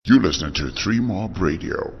You listening to 3 Mob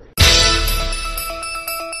Radio.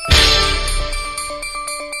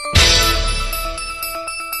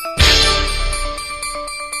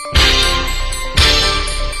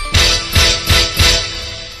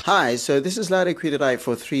 Hi, so this is Larry Kwiderai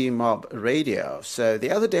for 3 Mob Radio. So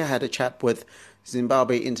the other day I had a chat with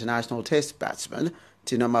Zimbabwe international test batsman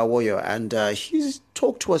Tino Mawoyo, and he's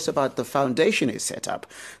talked to us about the foundation he set up.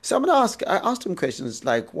 So I asked him questions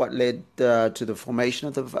like what led to the formation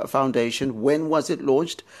of the foundation, when was it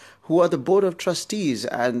launched, who are the board of trustees,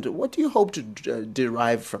 and what do you hope to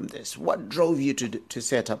derive from this? What drove you to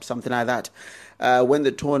set up something like that? When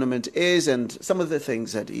the tournament is, and some of the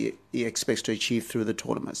things that he expects to achieve through the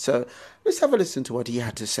tournament. So let's have a listen to what he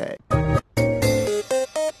had to say.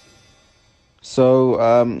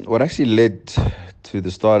 So what actually led to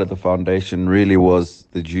the start of the foundation really was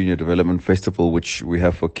the Junior Development Festival, which we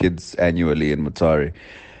have for kids annually in Mutare.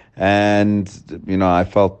 And, I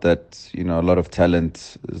felt that, a lot of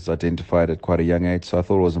talent is identified at quite a young age. So I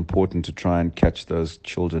thought it was important to try and catch those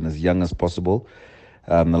children as young as possible.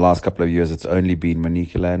 The last couple of years, it's only been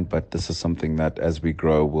Manicaland, but this is something that as we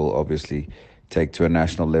grow, we'll obviously take to a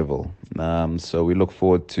national level. So we look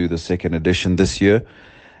forward to the second edition this year.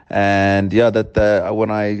 And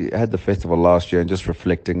when I had the festival last year and just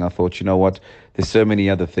reflecting, I thought, there's so many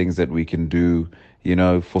other things that we can do,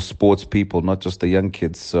 for sports people, not just the young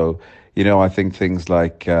kids. So, I think things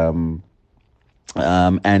like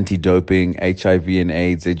anti-doping, HIV and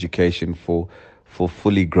AIDS education for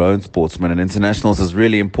fully grown sportsmen and internationals is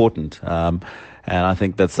really important. And I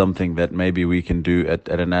think that's something that maybe we can do at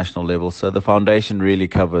a national level. So the foundation really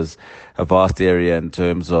covers a vast area in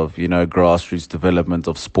terms of, grassroots development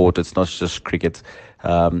of sport. It's not just cricket,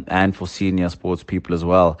 and for senior sports people as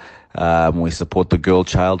well. We support the girl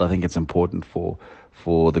child. I think it's important for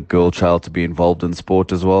the girl child to be involved in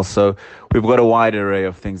sport as well. So we've got a wide array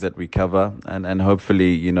of things that we cover, and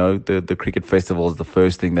hopefully, the cricket festival is the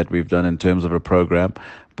first thing that we've done in terms of a program.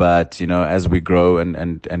 But, as we grow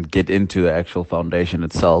and get into the actual foundation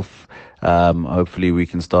itself, hopefully we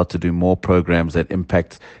can start to do more programs that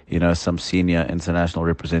impact, some senior international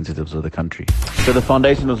representatives of the country. So the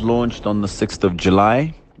foundation was launched on the 6th of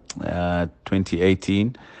July,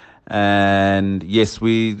 2018. And yes,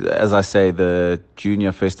 as I say, the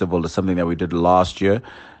Junior Festival is something that we did last year,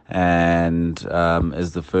 and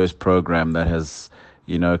is the first program that has,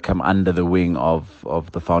 come under the wing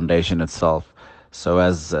of the foundation itself. So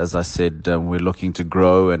as I said, we're looking to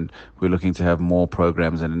grow, and we're looking to have more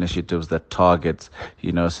programs and initiatives that target,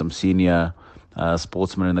 some senior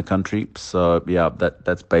sportsmen in the country. So yeah,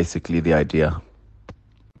 that's basically the idea.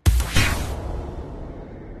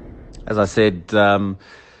 As I said,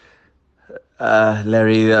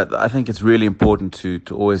 Larry, I think it's really important to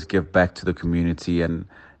always give back to the community. And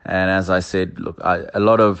as I said, look, a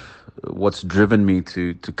lot of what's driven me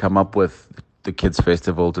to come up with the Kids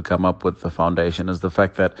Festival, to come up with the foundation, is the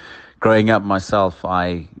fact that growing up myself,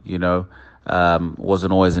 I,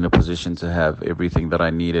 wasn't always in a position to have everything that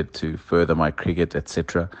I needed to further my cricket,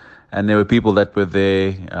 etc. And there were people that were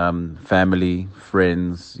there, family,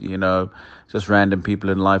 friends, just random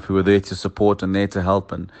people in life who were there to support and there to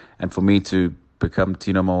help. And for me to become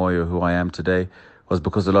Tino Mawoyo, who I am today, was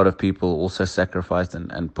because a lot of people also sacrificed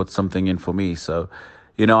and put something in for me. So,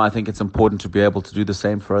 I think it's important to be able to do the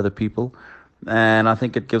same for other people. And I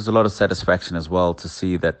think it gives a lot of satisfaction as well to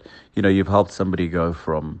see that, you've helped somebody go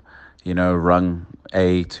from, rung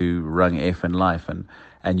A to rung F in life.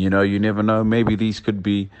 And you never know, maybe these could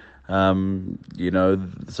be, some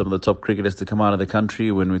of the top cricketers to come out of the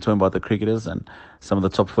country when we're talking about the cricketers, and some of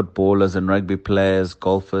the top footballers and rugby players,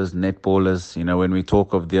 golfers, netballers, when we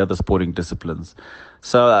talk of the other sporting disciplines.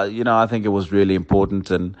 So, I think it was really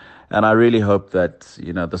important, and I really hope that,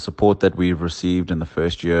 the support that we've received in the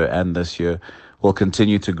first year and this year will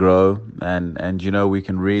continue to grow, and we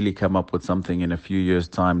can really come up with something in a few years'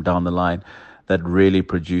 time down the line that really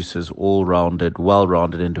produces all-rounded,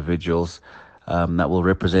 well-rounded individuals that will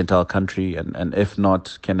represent our country, and if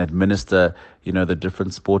not, can administer, the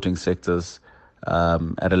different sporting sectors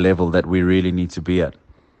at a level that we really need to be at.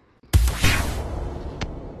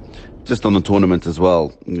 Just on the tournament as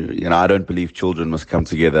well, I don't believe children must come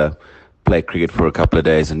together, play cricket for a couple of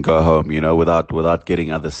days and go home, without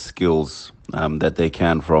getting other skills that they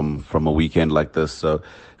can from a weekend like this. So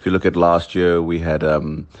if you look at last year, we had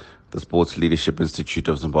the Sports Leadership Institute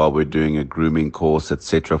of Zimbabwe doing a grooming course,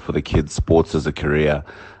 etc., for the kids, sports as a career.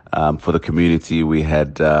 For the community, we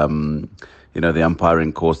had, the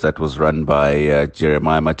umpiring course that was run by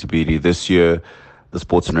Jeremiah Matibidi. This year, the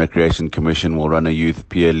Sports and Recreation Commission will run a youth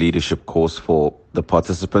peer leadership course for the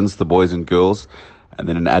participants, the boys and girls. and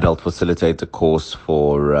then an adult facilitator course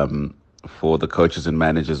for the coaches and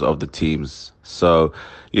managers of the teams. So,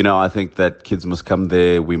 I think that kids must come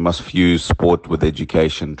there. We must fuse sport with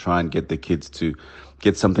education, try and get the kids to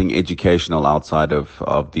get something educational outside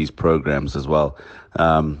of these programs as well.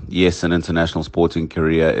 Yes, an international sporting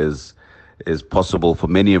career is possible for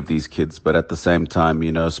many of these kids, but at the same time,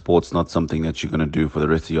 sport's not something that you're going to do for the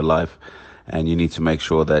rest of your life. And you need to make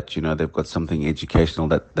sure that, they've got something educational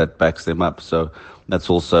that backs them up. So that's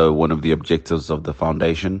also one of the objectives of the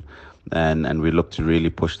foundation. And we look to really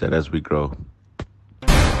push that as we grow.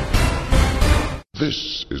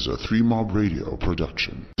 This is a 3Mob Radio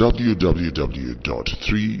production.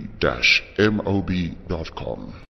 www.3-mob.com